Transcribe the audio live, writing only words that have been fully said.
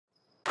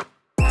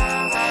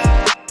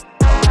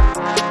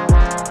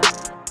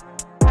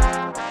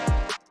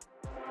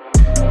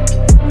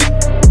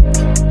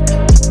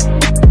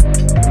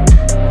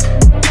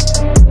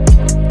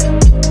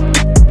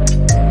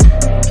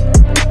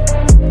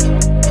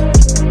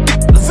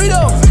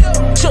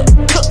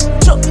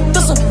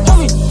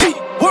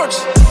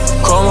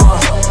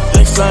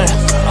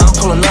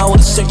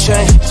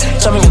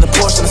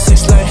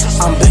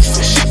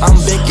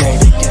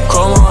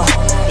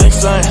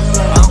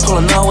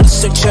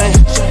sick chain,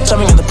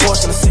 jumping in the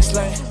Porsche in the 6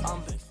 lane.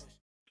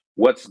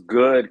 What's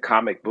good,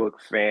 comic book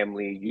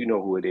family? You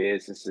know who it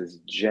is. This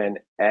is Gen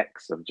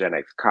X of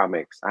GenX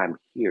Comics. I'm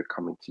here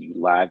coming to you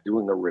live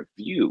doing a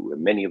review,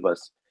 and many of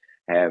us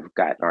have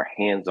gotten our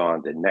hands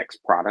on the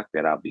next product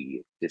that I'll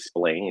be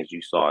displaying, as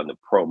you saw in the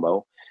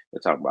promo. We're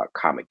talking about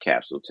Comic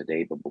Capsule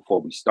today, but before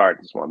we start,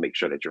 I just want to make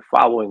sure that you're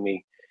following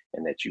me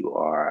and that you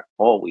are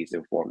always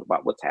informed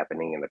about what's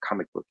happening in the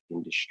comic book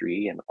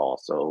industry, and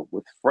also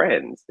with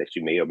friends that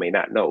you may or may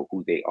not know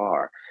who they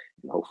are.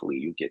 And hopefully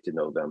you get to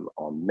know them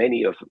on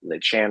many of the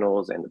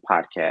channels and the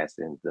podcasts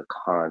and the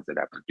cons that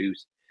I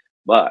produce.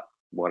 But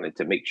wanted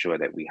to make sure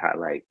that we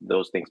highlight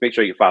those things. Make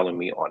sure you follow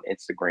me on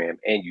Instagram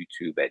and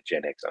YouTube at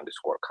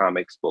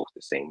GenX_Comics, both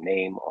the same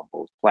name on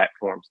both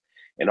platforms.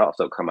 And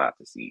also come out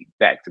to see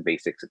Back to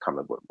Basics, a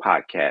comic book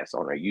podcast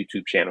on our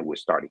YouTube channel. We're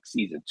starting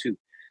season 2.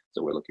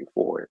 So we're looking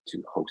forward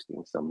to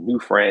hosting some new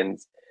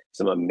friends,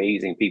 some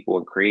amazing people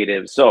and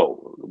creatives.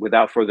 So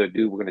without further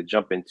ado, we're going to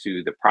jump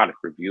into the product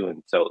review.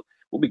 And so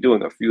we'll be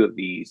doing a few of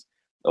these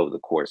over the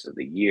course of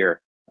the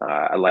year.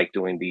 I like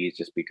doing these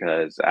just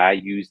because I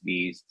use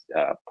these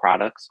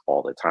products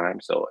all the time.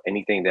 So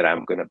anything that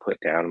I'm going to put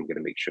down, I'm going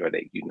to make sure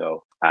that you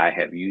know I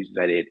have used,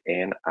 vetted,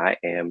 and I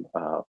am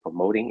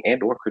promoting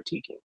and or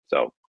critiquing.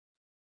 So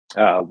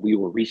we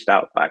were reached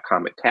out by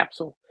Comic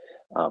Capsule,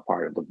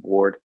 part of the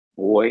Board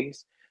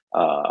Boys.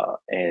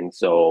 And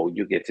so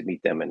you'll get to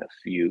meet them in a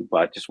few,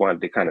 but just wanted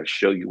to kind of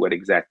show you what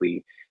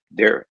exactly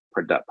their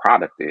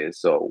product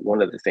is. So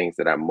one of the things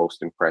that I'm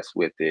most impressed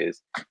with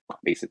is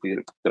basically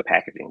the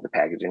packaging. The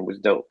packaging was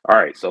dope. All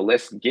right, so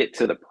let's get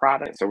to the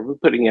product. So we're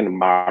putting in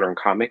modern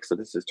comics. So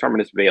this is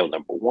Terminus Veil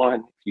 #1.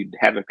 If you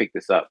haven't picked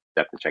this up,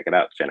 definitely check it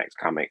out. GenX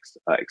Comics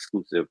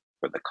exclusive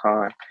for the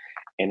con.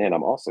 And then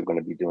I'm also going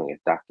to be doing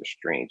a Doctor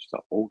Strange, the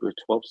older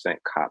 12-cent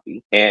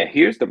copy. And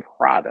here's the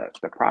product.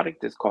 The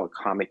product is called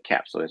Comic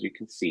Capsule. As you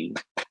can see,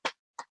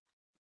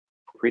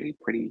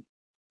 pretty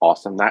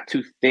awesome. Not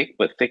too thick,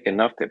 but thick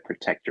enough to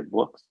protect your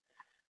books.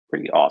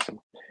 Pretty awesome.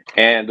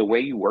 And the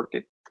way you work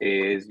it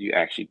is you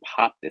actually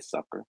pop this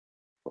sucker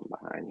from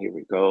behind. Here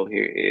we go.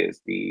 Here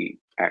is the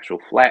actual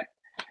flat.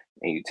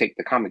 And you take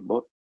the comic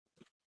book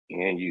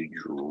and you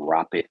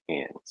drop it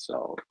in.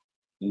 So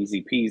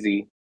easy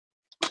peasy.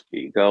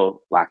 Here you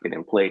go, lock it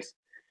in place.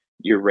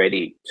 You're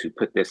ready to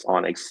put this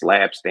on a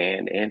slab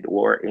stand and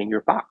or in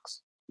your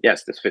box.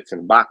 Yes, this fits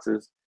in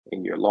boxes,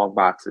 in your long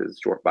boxes,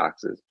 short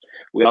boxes.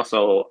 We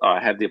also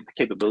have the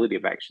capability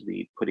of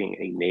actually putting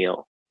a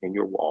nail in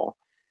your wall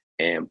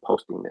and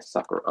posting this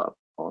sucker up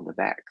on the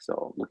back.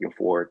 So looking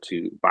forward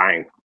to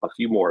buying a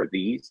few more of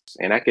these,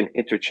 and I can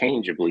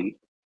interchangeably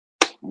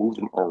move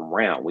them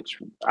around, which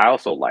I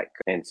also like.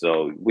 And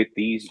so with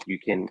these, you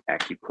can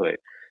actually put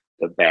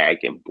the bag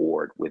and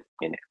board within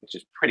it, which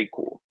is pretty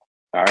cool.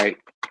 All right,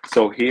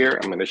 so here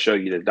I'm going to show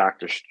you the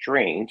Doctor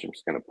Strange. I'm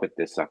just going to put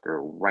this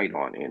sucker right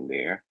on in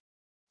there.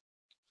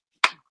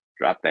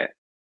 Drop that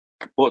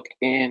book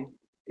in.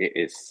 It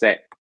is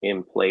set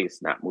in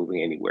place, not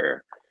moving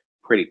anywhere.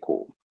 Pretty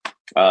cool.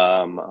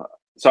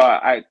 So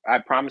I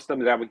promised them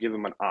that I would give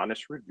them an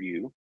honest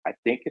review. I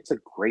think it's a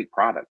great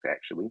product,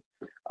 actually.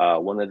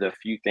 One of the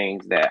few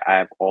things that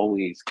I've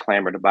always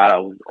clamored about.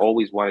 I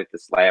always wanted to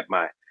slab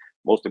my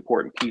most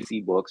important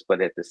PC books,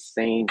 but at the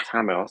same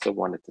time, I also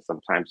wanted to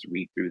sometimes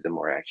read through them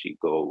or actually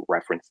go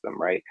reference them,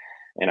 right?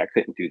 And I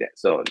couldn't do that.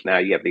 So now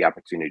you have the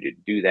opportunity to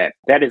do that.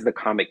 That is the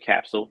Comic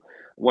Capsule. I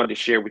wanted to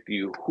share with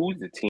you who's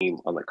the team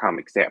on the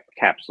Comic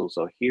Capsule.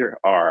 So here's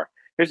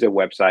their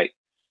website.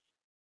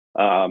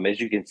 As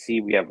you can see,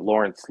 we have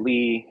Lawrence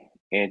Lee,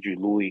 Andrew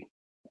Louis,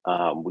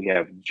 we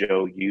have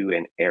Joe Yu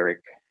and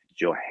Eric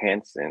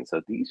Johansson.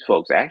 So these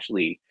folks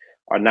actually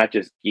are not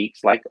just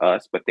geeks like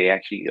us, but they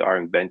actually are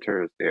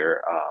inventors.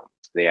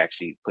 They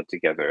actually put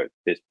together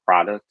this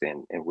product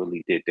and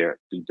really did their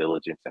due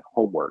diligence and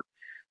homework.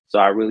 So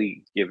I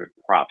really give it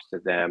props to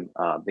them.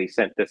 They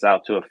sent this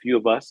out to a few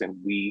of us, and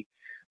we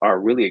are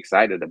really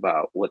excited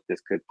about what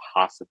this could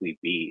possibly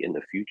be in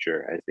the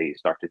future as they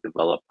start to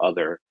develop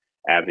other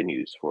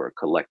avenues for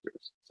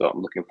collectors. So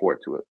I'm looking forward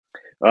to it.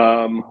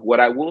 What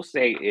I will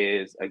say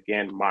is,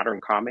 again,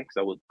 modern comics,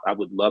 I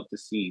would love to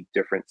see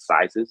different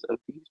sizes of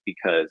these,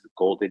 because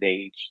Golden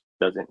Age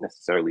doesn't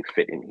necessarily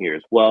fit in here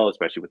as well,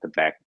 especially with the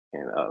back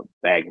and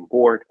bag and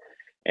board.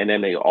 And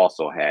then they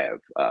also have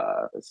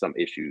some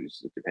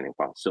issues depending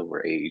upon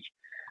Silver Age,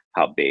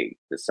 how big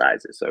the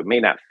size is. So it may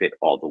not fit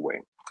all the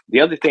way.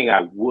 The other thing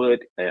I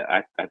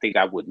think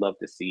I would love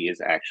to see is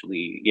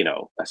actually,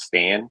 a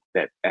stand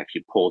that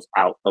actually pulls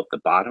out of the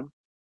bottom,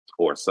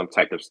 or some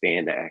type of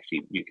stand that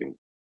actually you can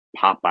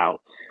pop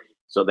out.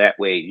 So that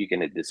way you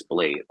can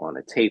display it on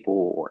a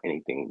table or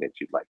anything that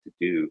you'd like to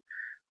do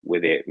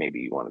with it. Maybe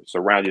you want to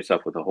surround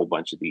yourself with a whole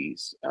bunch of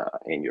these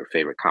in your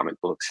favorite comic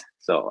books.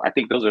 So I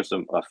think those are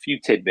a few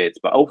tidbits,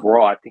 but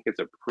overall, I think it's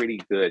a pretty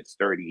good,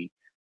 sturdy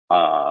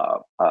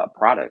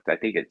product. I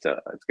think it's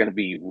going to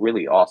be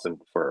really awesome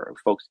for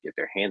folks to get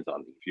their hands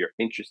on these. If you're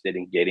interested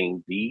in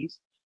getting these,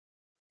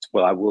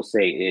 what I will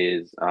say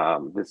is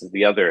this is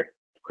the other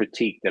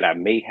critique that I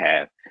may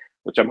have.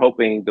 which I'm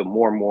hoping the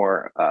more and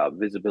more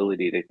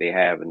visibility that they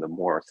have and the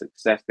more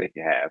success that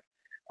they have,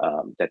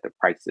 that the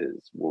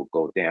prices will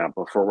go down.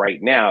 But for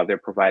right now, they're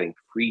providing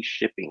free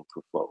shipping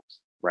for folks,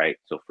 right?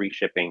 So free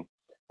shipping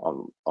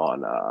on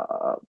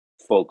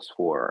folks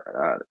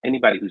for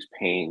anybody who's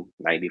paying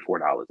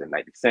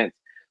 $94.90.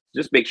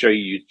 Just make sure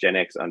you use Gen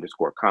X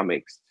underscore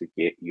comics to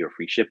get your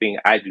free shipping.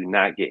 I do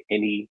not get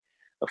any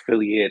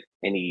affiliate,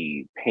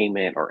 any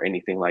payment, or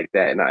anything like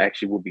that. And I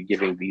actually will be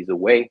giving these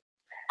away.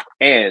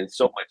 And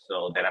so much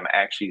so that I'm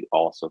actually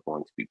also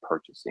going to be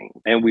purchasing.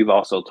 And we've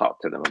also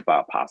talked to them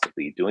about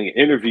possibly doing an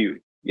interview.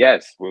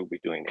 Yes, we'll be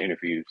doing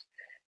interviews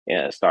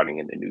starting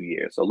in the new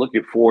year. So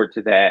looking forward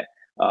to that.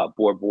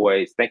 Board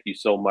boys, thank you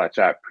so much.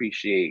 I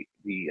appreciate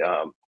the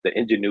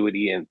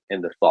ingenuity and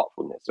the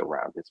thoughtfulness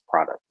around this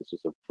product. This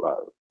was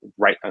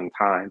right on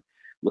time.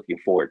 Looking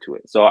forward to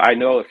it. So I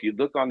know if you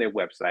look on their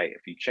website,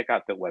 if you check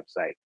out their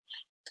website,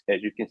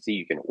 as you can see,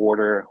 you can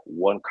order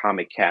one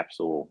comic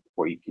capsule,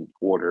 or you can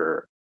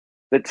order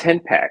the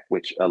 10 pack,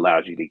 which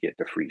allows you to get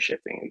the free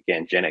shipping.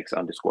 Again, Gen X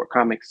underscore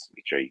comics.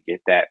 Make sure you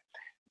get that.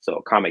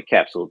 So comic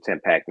capsule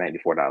 10 pack,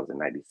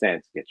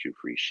 $94.90, gets you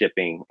free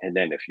shipping. And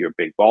then if you're a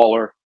big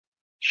baller,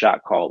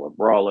 shot caller,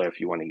 brawler,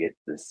 if you want to get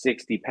the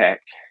 60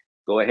 pack,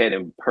 go ahead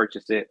and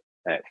purchase it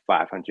at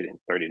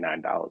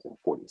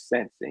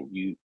 $539.40, and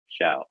you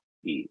shall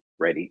be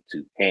ready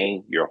to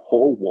hang your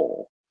whole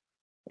wall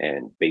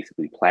and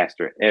basically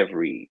plaster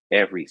every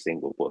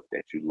single book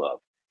that you love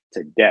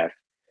to death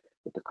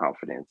with the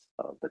confidence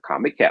of the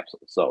comic capsule.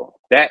 So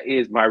that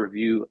is my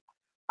review.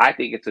 I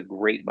think it's a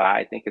great buy.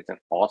 I think it's an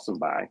awesome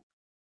buy.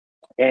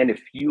 And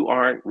if you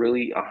aren't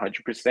really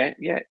 100%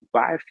 yet,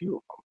 buy a few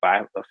of them.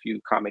 Buy a few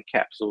comic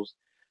capsules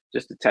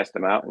just to test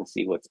them out and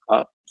see what's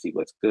up, see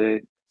what's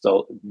good.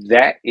 So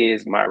that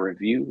is my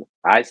review.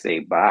 I say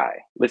buy.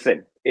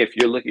 Listen, if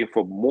you're looking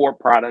for more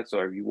products,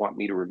 or if you want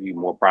me to review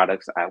more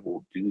products, I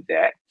will do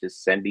that.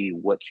 Just send me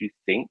what you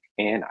think,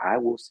 and I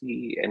will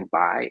see and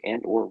buy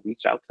and or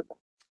reach out to them.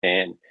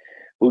 And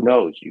who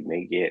knows, you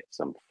may get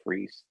some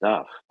free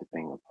stuff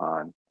depending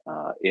upon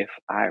if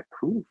I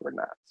approve or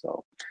not.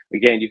 So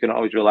again, you can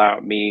always rely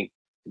on me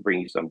to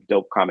bring you some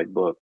dope comic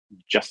book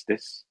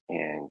justice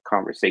and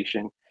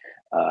conversation,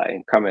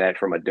 and coming at it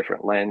from a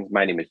different lens.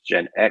 My name is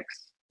Gen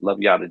X. Love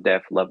y'all to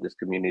death. Love this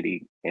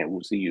community. And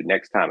we'll see you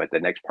next time at the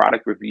next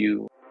product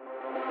review.